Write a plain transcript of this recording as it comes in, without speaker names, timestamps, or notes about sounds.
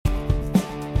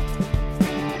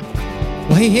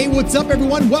Hey, what's up,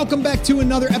 everyone? Welcome back to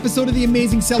another episode of the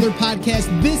Amazing Seller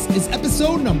Podcast. This is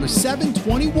episode number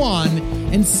 721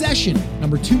 and session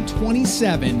number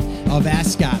 227 of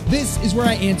Ask Scott. This is where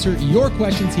I answer your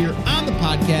questions here on the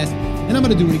podcast, and I'm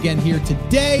going to do it again here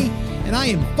today. And I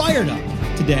am fired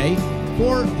up today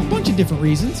for a bunch of different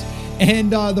reasons.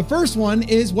 And the first one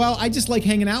is, well, I just like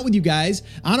hanging out with you guys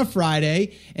on a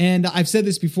Friday. And I've said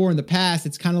this before in the past.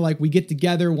 It's kind of like we get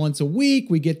together once a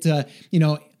week. We get to,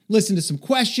 listen to some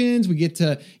questions. We get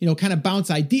to, kind of bounce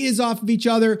ideas off of each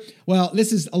other. Well,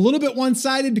 this is a little bit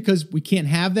one-sided because we can't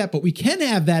have that, but we can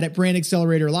have that at Brand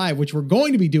Accelerator Live, which we're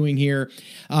going to be doing here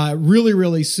really,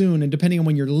 really soon. And depending on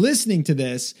when you're listening to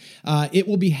this, it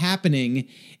will be happening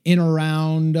in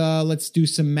around, let's do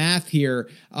some math here.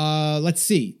 Let's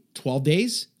see. 12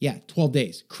 days? Yeah, 12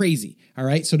 days. Crazy. All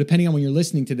right. So depending on when you're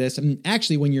listening to this,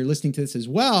 actually when you're listening to this as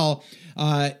well,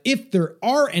 if there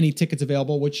are any tickets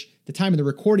available, which the time of the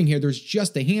recording here, there's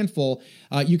just a handful,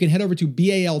 you can head over to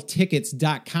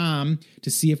baltickets.com to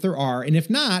see if there are. And if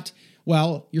not,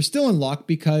 well, you're still in luck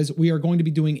because we are going to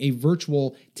be doing a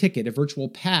virtual ticket, a virtual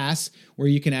pass where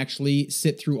you can actually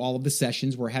sit through all of the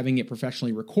sessions. We're having it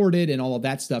professionally recorded and all of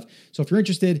that stuff. So if you're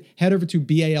interested, head over to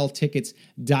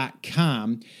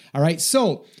baltickets.com. All right.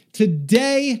 So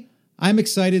today I'm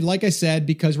excited, like I said,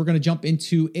 because we're going to jump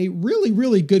into a really,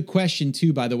 really good question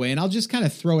too, by the way. And I'll just kind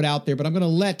of throw it out there, but I'm going to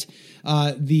let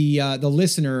the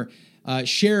listener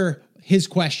share his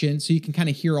question so you can kind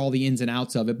of hear all the ins and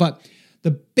outs of it. But the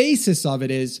basis of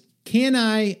it is, can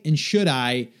I and should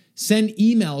I send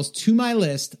emails to my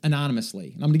list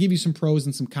anonymously? And I'm going to give you some pros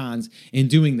and some cons in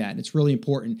doing that. And it's really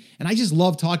important. And I just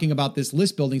love talking about this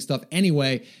list building stuff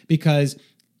anyway, because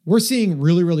we're seeing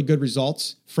really, really good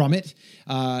results from it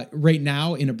right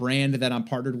now in a brand that I'm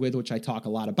partnered with, which I talk a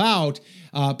lot about.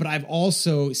 But I've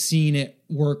also seen it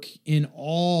work in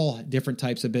all different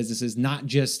types of businesses, not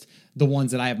just the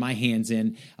ones that I have my hands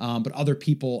in, but other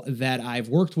people that I've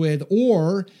worked with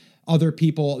or other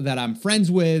people that I'm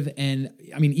friends with. And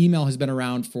I mean, email has been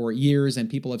around for years and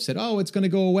people have said, oh, it's going to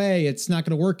go away. It's not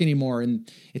going to work anymore. And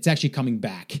it's actually coming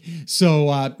back.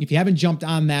 So if you haven't jumped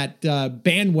on that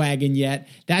bandwagon yet,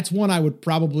 that's one I would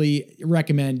probably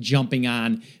recommend jumping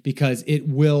on because it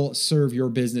will serve your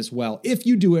business well if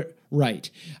you do it right.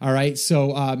 All right.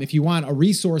 So if you want a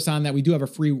resource on that, we do have a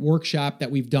free workshop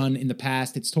that we've done in the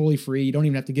past. It's totally free. You don't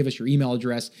even have to give us your email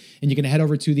address, and you can head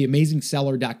over to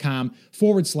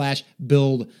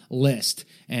theamazingseller.com/build list.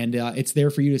 And it's there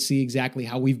for you to see exactly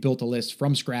how we've built a list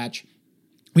from scratch.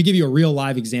 We give you a real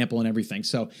live example and everything.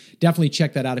 So definitely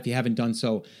check that out if you haven't done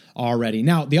so already.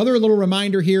 Now, the other little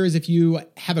reminder here is if you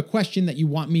have a question that you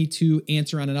want me to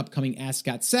answer on an upcoming Ask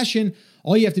Scott session,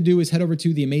 all you have to do is head over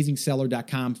to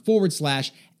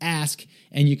theamazingseller.com/ask,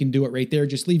 and you can do it right there.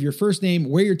 Just leave your first name,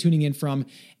 where you're tuning in from,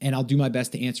 and I'll do my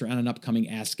best to answer on an upcoming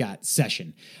Ask Scott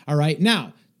session. All right.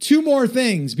 Now, two more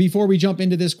things before we jump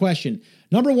into this question.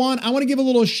 Number one, I want to give a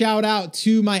little shout out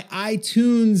to my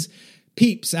iTunes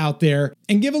peeps out there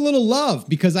and give a little love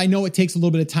because I know it takes a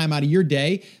little bit of time out of your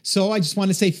day. So I just want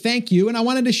to say thank you. And I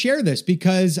wanted to share this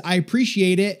because I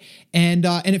appreciate it and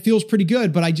it feels pretty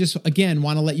good. But I just, again,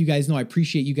 want to let you guys know I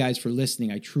appreciate you guys for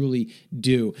listening. I truly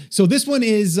do. So this one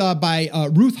is by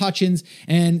Ruth Hutchins,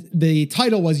 and the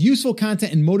title was Useful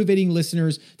Content and Motivating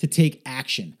Listeners to Take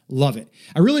Action. Love it.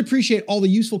 I really appreciate all the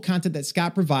useful content that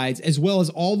Scott provides, as well as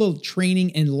all the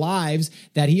training and lives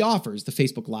that he offers, the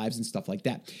Facebook Lives and stuff like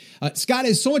that. Scott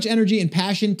has so much energy and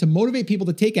passion to motivate people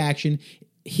to take action.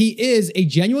 He is a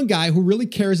genuine guy who really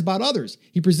cares about others.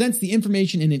 He presents the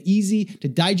information in an easy to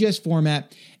digest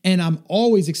format, and I'm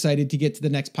always excited to get to the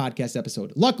next podcast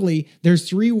episode. Luckily, there's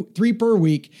three per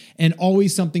week and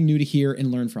always something new to hear and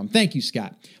learn from. Thank you,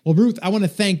 Scott. Well, Ruth, I want to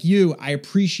thank you. I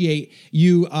appreciate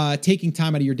you taking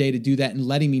time out of your day to do that and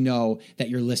letting me know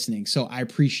that you're listening. So I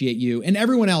appreciate you and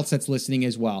everyone else that's listening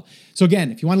as well. So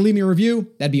again, if you want to leave me a review,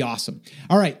 that'd be awesome.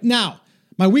 All right, now,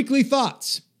 my weekly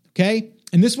thoughts, okay?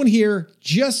 And this one here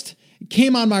just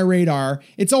came on my radar.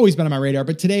 It's always been on my radar,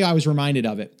 but today I was reminded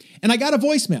of it. And I got a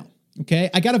voicemail, okay?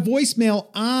 I got a voicemail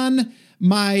on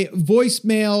my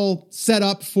voicemail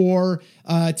setup for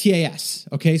TAS,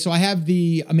 okay? So I have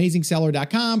the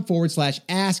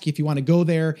amazingseller.com/ask. If you want to go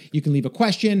there, you can leave a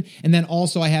question. And then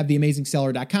also I have the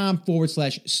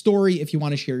amazingseller.com/story if you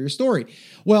want to share your story.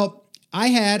 Well, I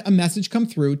had a message come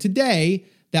through today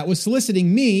that was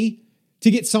soliciting me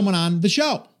to get someone on the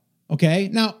show. Okay,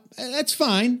 now that's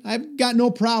fine. I've got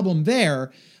no problem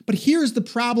there. But here's the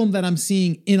problem that I'm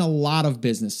seeing in a lot of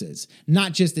businesses,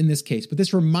 not just in this case, but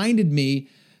this reminded me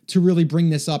to really bring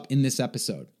this up in this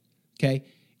episode. Okay,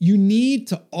 you need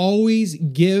to always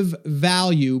give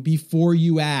value before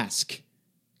you ask.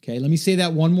 Okay, let me say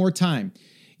that one more time.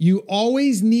 You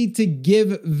always need to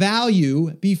give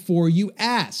value before you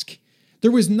ask.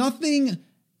 There was nothing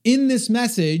in this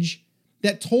message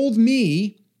that told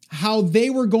me how they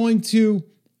were going to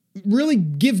really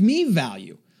give me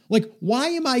value. Like, why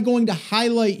am I going to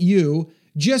highlight you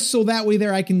just so that way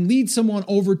there I can lead someone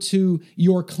over to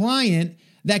your client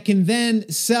that can then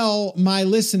sell my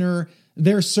listener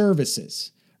their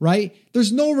services, right?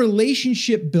 There's no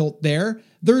relationship built there.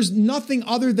 There's nothing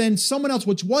other than someone else,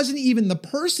 which wasn't even the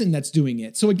person that's doing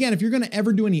it. So again, if you're going to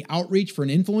ever do any outreach for an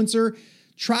influencer,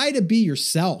 try to be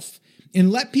yourself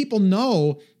and let people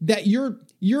know that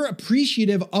you're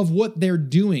appreciative of what they're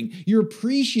doing. You're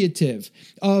appreciative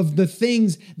of the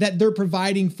things that they're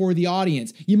providing for the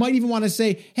audience. You might even want to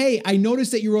say, hey, I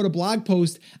noticed that you wrote a blog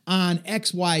post on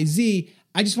XYZ.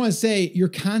 I just want to say your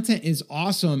content is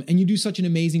awesome and you do such an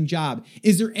amazing job.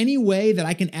 Is there any way that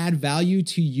I can add value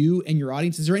to you and your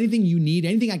audience? Is there anything you need,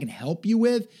 anything I can help you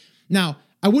with? Now,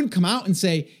 I wouldn't come out and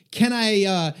say, can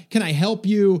I help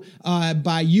you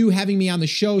by you having me on the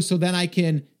show so then I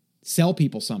can sell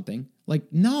people something? Like,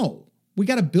 no, we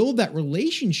got to build that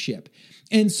relationship.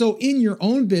 And so in your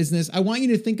own business, I want you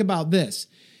to think about this.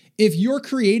 If you're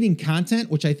creating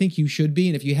content, which I think you should be,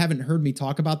 and if you haven't heard me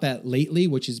talk about that lately,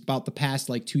 which is about the past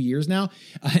like 2 years now,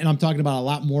 and I'm talking about a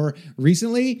lot more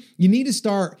recently, you need to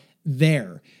start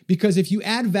there. Because if you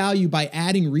add value by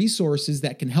adding resources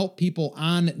that can help people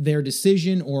on their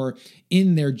decision or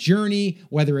in their journey,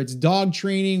 whether it's dog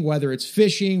training, whether it's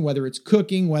fishing, whether it's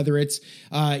cooking, whether it's,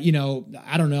 I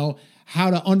don't know,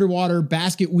 how to underwater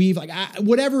basket weave,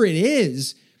 whatever it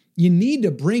is, you need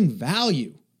to bring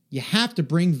value. You have to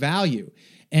bring value.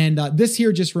 And this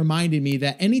here just reminded me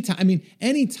that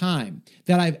anytime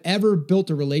that I've ever built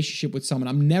a relationship with someone,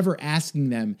 I'm never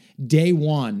asking them day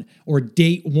one or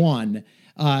date one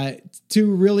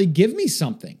to really give me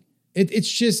something. It's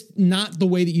just not the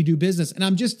way that you do business. And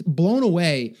I'm just blown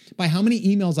away by how many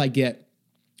emails I get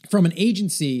from an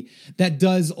agency that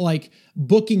does like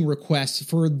booking requests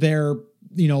for their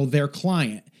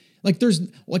client. Like there's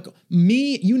like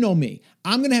me, you know me.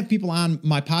 I'm going to have people on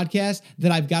my podcast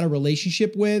that I've got a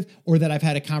relationship with or that I've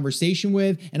had a conversation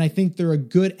with, and I think they're a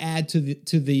good add to the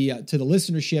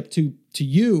listenership, to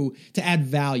you, to add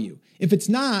value. If it's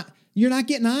not, you're not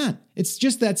getting on. It's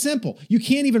just that simple. You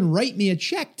can't even write me a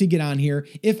check to get on here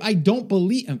if I don't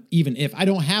believe, even if I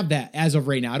don't have that as of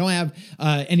right now. I don't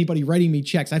have anybody writing me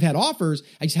checks. I've had offers.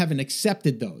 I just haven't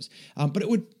accepted those. But it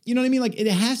would, you know what I mean? Like it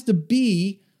has to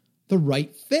be the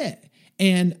right fit.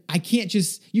 And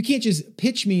you can't just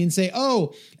pitch me and say,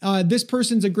 this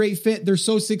person's a great fit. They're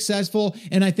so successful.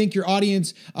 And I think your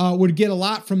audience would get a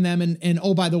lot from them. And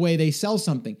oh, by the way, they sell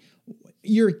something.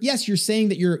 You're saying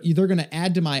that they're going to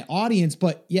add to my audience,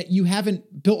 but yet you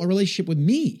haven't built a relationship with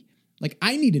me. Like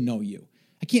I need to know you.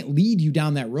 I can't lead you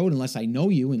down that road unless I know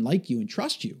you and like you and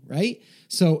trust you. Right.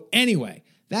 So anyway,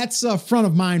 that's front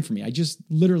of mind for me. I just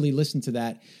literally listened to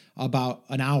that about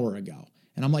an hour ago.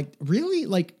 And I'm like, really?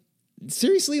 Like,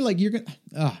 seriously? Like you're going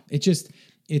to,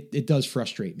 it does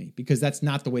frustrate me because that's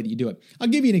not the way that you do it. I'll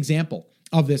give you an example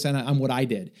of this on what I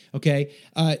did. Okay.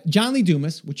 John Lee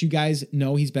Dumas, which you guys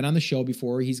know, he's been on the show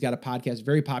before. He's got a podcast,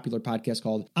 very popular podcast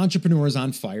called Entrepreneurs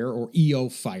on Fire or EO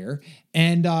Fire.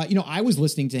 And, I was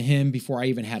listening to him before I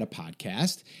even had a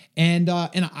podcast and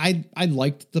I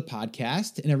liked the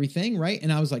podcast and everything. Right.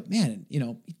 And I was like, man,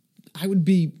 I would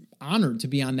be honored to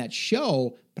be on that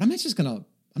show, but I'm not just going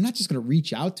to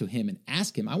reach out to him and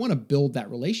ask him. I want to build that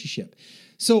relationship.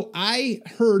 So I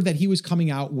heard that he was coming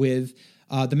out with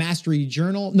the Mastery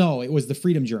Journal. No, it was the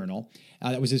Freedom Journal.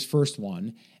 That was his first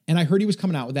one. And I heard he was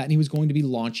coming out with that and he was going to be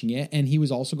launching it. And he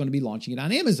was also going to be launching it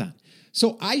on Amazon.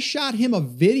 So I shot him a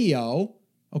video,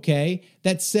 okay,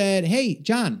 that said, hey,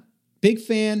 John, big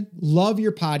fan, love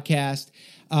your podcast.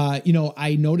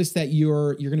 I noticed that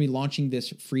you're going to be launching this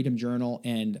Freedom Journal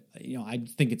and, I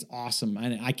think it's awesome.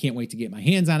 And I can't wait to get my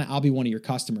hands on it. I'll be one of your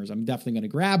customers. I'm definitely going to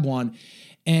grab one.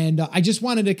 And I just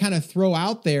wanted to kind of throw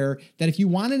out there that if you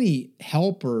want any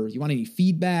help or you want any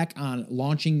feedback on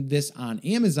launching this on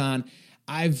Amazon,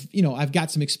 I've got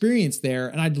some experience there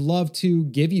and I'd love to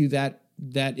give you that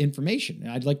information.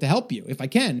 And I'd like to help you if I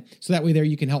can. So that way there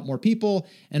you can help more people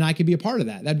and I could be a part of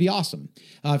that. That'd be awesome.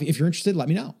 If you're interested, let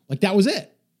me know. Like that was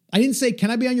it. I didn't say, can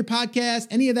I be on your podcast?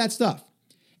 Any of that stuff.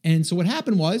 And so what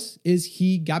happened is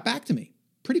he got back to me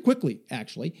pretty quickly,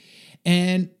 actually.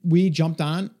 And we jumped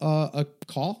on a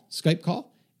Skype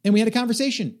call, and we had a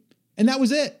conversation. And that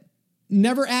was it.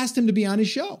 Never asked him to be on his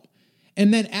show.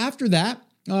 And then after that,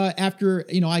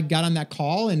 I got on that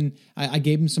call and I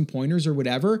gave him some pointers or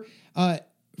whatever.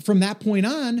 from that point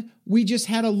on, we just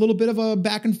had a little bit of a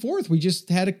back and forth. We just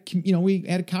had we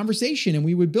had a conversation, and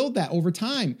we would build that over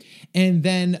time. And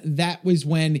then that was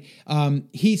when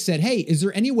he said, hey, is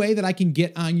there any way that I can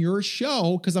get on your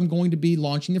show? Because I'm going to be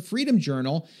launching the Freedom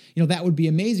Journal. That would be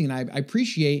amazing. And I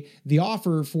appreciate the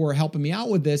offer for helping me out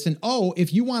with this. And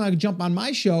if you want to jump on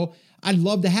my show, I'd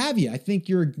love to have you. I think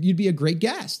you'd be a great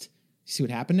guest. See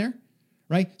what happened there?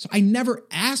 Right? So I never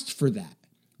asked for that.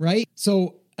 Right?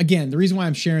 So again, the reason why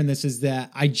I'm sharing this is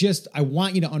that I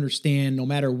want you to understand, no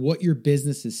matter what your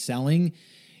business is selling,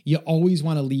 you always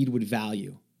want to lead with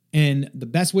value. And the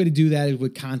best way to do that is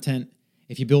with content.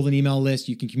 If you build an email list,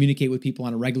 you can communicate with people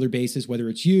on a regular basis, whether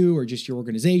it's you or just your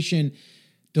organization.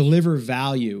 Deliver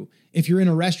value. If you're in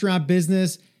a restaurant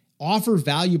business, offer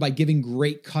value by giving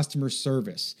great customer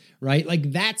service, right?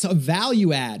 Like that's a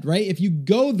value add, right? If you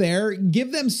go there,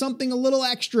 give them something a little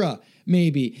extra,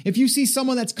 maybe. If you see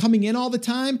someone that's coming in all the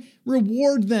time,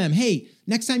 reward them. Hey,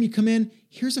 next time you come in,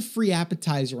 here's a free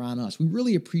appetizer on us. We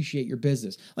really appreciate your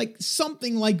business. Like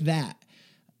something like that.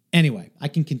 Anyway, I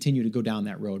can continue to go down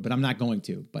that road, but I'm not going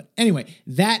to. But anyway,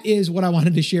 that is what I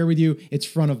wanted to share with you. It's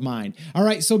front of mind. All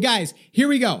right, so guys, here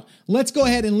we go. Let's go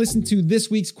ahead and listen to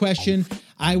this week's question.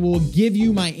 I will give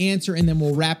you my answer, and then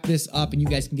we'll wrap this up, and you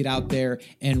guys can get out there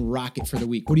and rock it for the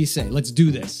week. What do you say? Let's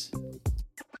do this.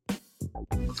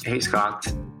 Hey, Scott.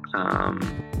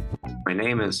 My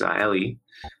name is Ellie.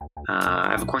 I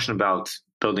have a question about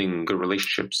building good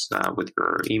relationships with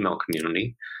your email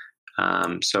community.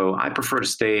 So I prefer to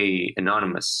stay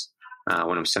anonymous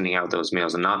when I'm sending out those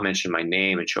mails and not mention my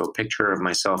name and show a picture of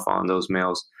myself on those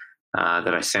mails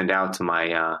that I send out to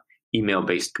my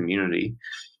email-based community.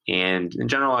 And in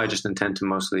general, I just intend to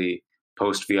mostly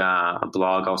post via a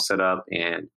blog I'll set up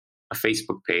and a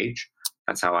Facebook page.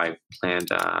 That's how I planned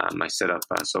my setup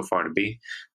so far to be.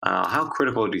 How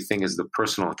critical do you think is the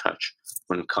personal touch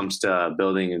when it comes to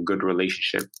building a good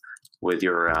relationship with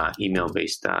your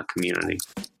email-based community?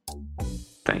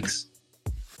 Thanks.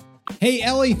 Hey,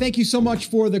 Ellie, thank you so much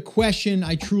for the question.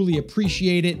 I truly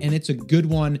appreciate it, and it's a good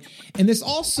one. And this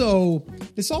also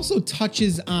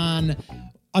touches on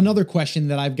another question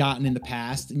that I've gotten in the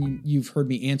past, and you've heard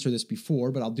me answer this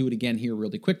before, but I'll do it again here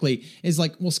really quickly, is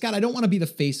like, well, Scott, I don't want to be the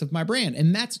face of my brand,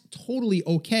 and that's totally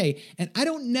okay. And I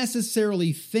don't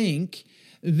necessarily think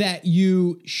that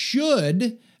you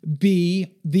should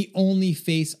be the only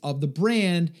face of the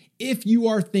brand if you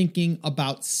are thinking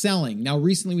about selling. Now,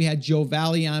 recently we had Joe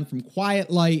Valley on from Quiet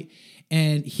Light,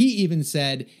 and he even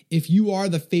said, if you are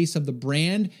the face of the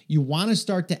brand, you want to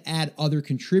start to add other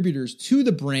contributors to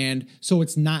the brand so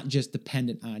it's not just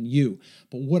dependent on you.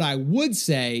 But what I would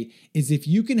say is if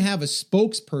you can have a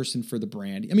spokesperson for the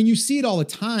brand, I mean, you see it all the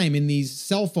time in these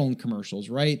cell phone commercials,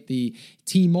 right? The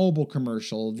T-Mobile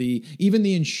commercial, even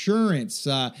the insurance,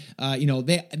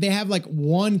 they have like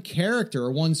one character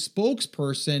or one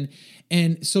spokesperson.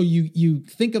 And so you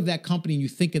think of that company, you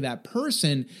think of that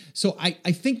person. So I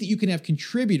think that you can have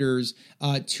contributors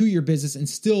to your business and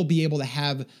still be able to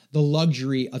have the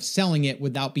luxury of selling it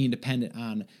without being dependent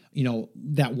on,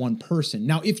 that one person.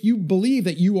 Now, if you believe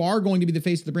that you are going to be the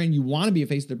face of the brand, you want to be a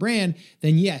face of the brand,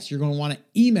 then yes, you're going to want to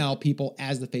email people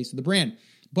as the face of the brand.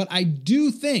 But I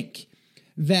do think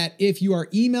that if you are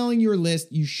emailing your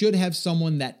list, you should have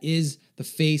someone that is the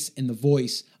face and the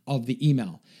voice of the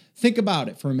email. Think about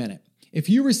it for a minute. If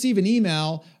you receive an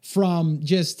email from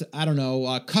just,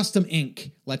 Custom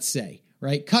Ink, let's say,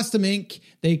 right? Custom Ink,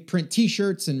 they print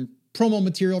t-shirts and promo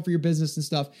material for your business and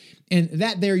stuff. And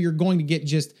that there, you're going to get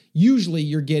usually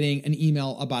you're getting an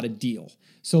email about a deal.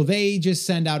 So they just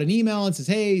send out an email and says,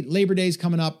 hey, Labor Day's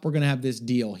coming up. We're going to have this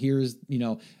deal. Here's,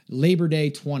 Labor Day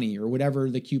 20 or whatever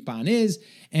the coupon is.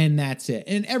 And that's it.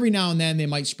 And every now and then they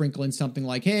might sprinkle in something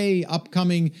like, hey,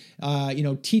 upcoming,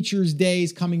 Teachers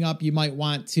Days coming up. You might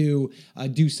want to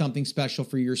do something special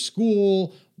for your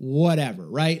school, whatever,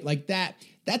 right? Like that.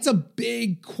 That's a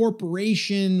big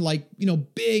corporation,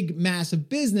 big, massive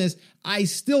business. I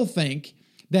still think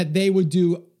that they would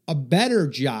do a better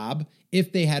job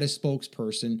if they had a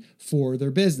spokesperson for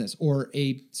their business or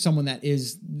someone that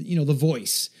is, the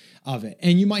voice of it.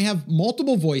 And you might have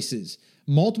multiple voices,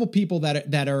 multiple people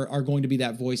that are going to be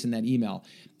that voice in that email.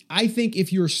 I think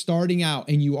if you're starting out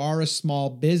and you are a small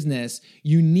business,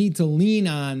 you need to lean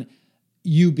on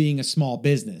you being a small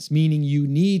business, meaning you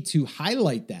need to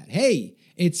highlight that. Hey,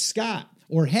 it's Scott,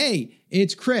 or hey,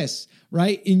 it's Chris,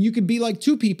 right? And you could be like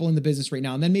two people in the business right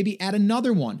now, and then maybe add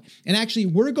another one. And actually,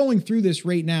 we're going through this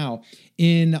right now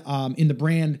in the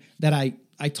brand that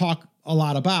I talk a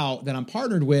lot about, that I'm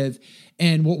partnered with.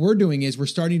 And what we're doing is we're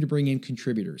starting to bring in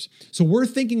contributors. So we're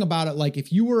thinking about it like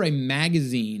if you were a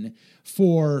magazine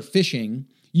for fishing,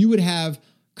 you would have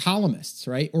columnists,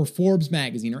 right? Or Forbes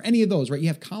magazine or any of those, right? You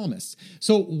have columnists.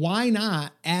 So why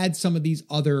not add some of these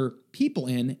other people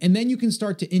in, and then you can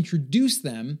start to introduce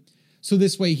them. So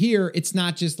this way here, it's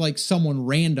not just like someone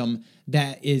random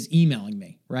that is emailing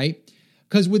me, right?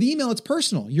 Because with email, it's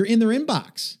personal. You're in their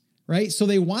inbox, right? So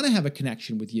they want to have a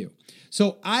connection with you.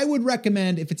 So I would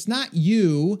recommend, if it's not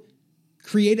you,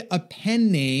 create a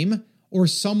pen name or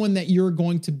someone that you're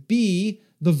going to be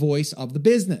the voice of the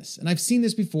business. And I've seen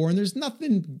this before, and there's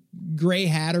nothing gray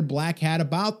hat or black hat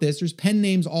about this. There's pen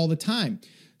names all the time.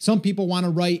 Some people want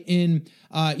to write in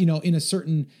a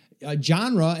certain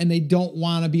genre, and they don't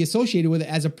want to be associated with it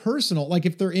as a personal. Like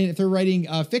if they're writing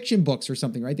fiction books or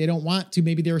something, right? They don't want to.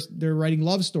 Maybe they're writing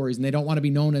love stories, and they don't want to be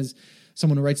known as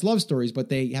someone who writes love stories, but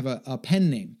they have a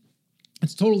pen name.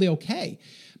 It's totally okay.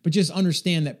 But just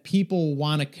understand that people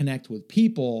want to connect with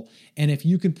people. And if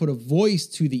you can put a voice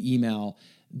to the email,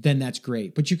 then that's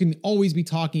great. But you can always be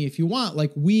talking if you want,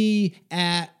 like we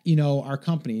at, our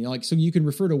company, like, so you can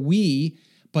refer to we,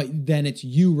 but then it's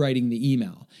you writing the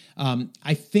email.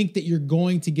 I think that you're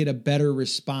going to get a better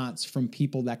response from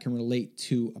people that can relate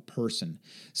to a person.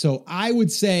 So I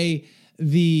would say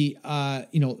the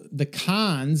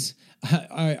cons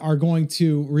are going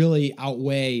to really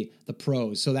outweigh the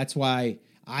pros. So that's why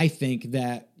I think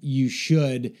that you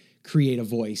should create a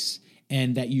voice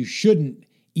and that you shouldn't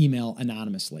email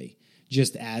anonymously,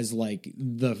 just as like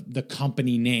the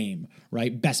company name,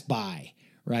 right? Best Buy,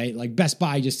 right? Like Best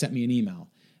Buy just sent me an email,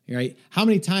 right? How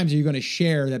many times are you going to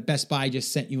share that Best Buy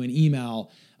just sent you an email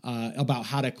about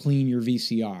how to clean your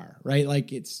VCR, right?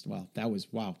 Like that was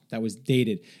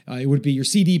dated. It would be your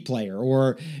CD player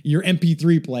or your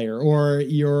MP3 player or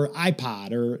your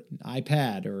iPod or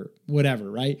iPad or whatever,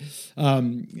 right?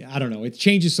 I don't know. It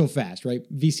changes so fast, right?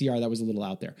 VCR, that was a little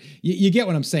out there. You get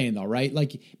what I'm saying though, right?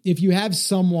 Like if you have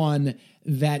someone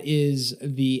that is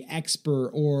the expert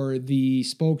or the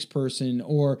spokesperson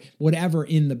or whatever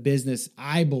in the business,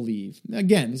 I believe,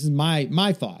 again, this is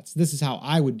my thoughts. This is how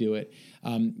I would do it.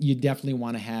 You definitely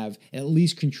want to have at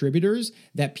least contributors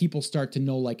that people start to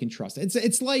know, like, and trust.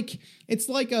 It's like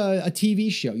a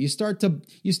TV show. You start to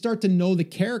know the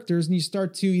characters, and you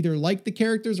start to either like the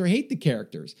characters or hate the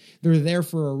characters. They're there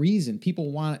for a reason.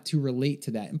 People want to relate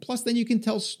to that. And plus, then you can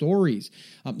tell stories.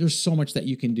 There's so much that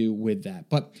you can do with that.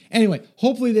 But anyway,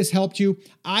 hopefully this helped you.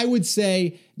 I would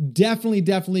say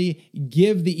definitely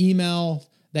give the email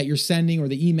that you're sending or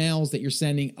the emails that you're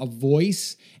sending a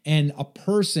voice and a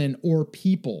person or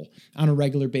people on a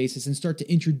regular basis, and start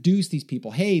to introduce these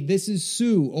people. Hey, this is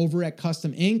Sue over at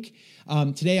Custom Ink.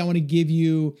 Today I want to give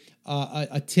you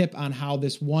a tip on how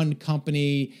this one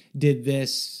company did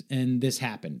this and this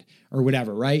happened or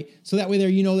whatever, right? So that way there,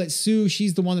 you know that Sue,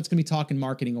 she's the one that's going to be talking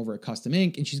marketing over at Custom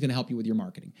Ink, and she's going to help you with your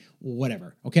marketing,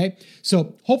 whatever, okay?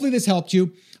 So hopefully this helped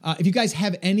you. If you guys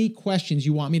have any questions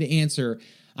you want me to answer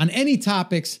on any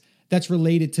topics that's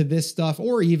related to this stuff,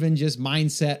 or even just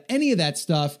mindset, any of that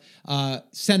stuff,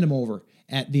 send them over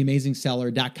at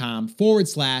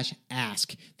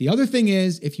theamazingseller.com/ask. The other thing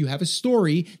is, if you have a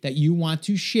story that you want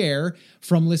to share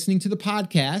from listening to the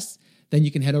podcast, then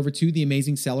you can head over to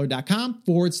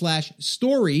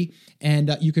theamazingseller.com/story,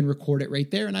 and you can record it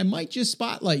right there. And I might just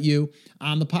spotlight you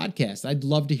on the podcast. I'd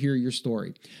love to hear your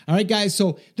story. All right, guys.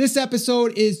 So this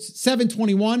episode is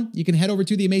 721. You can head over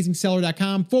to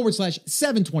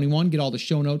theamazingseller.com/721. Get all the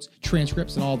show notes,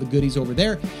 transcripts, and all the goodies over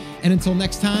there. And until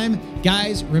next time,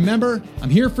 guys, remember, I'm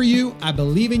here for you. I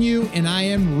believe in you, and I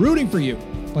am rooting for you.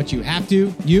 But you have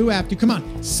to, come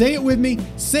on, say it with me,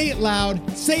 say it loud,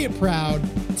 say it proud,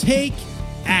 take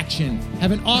action.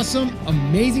 Have an awesome,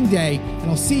 amazing day, and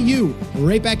I'll see you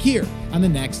right back here on the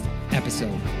next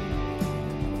episode.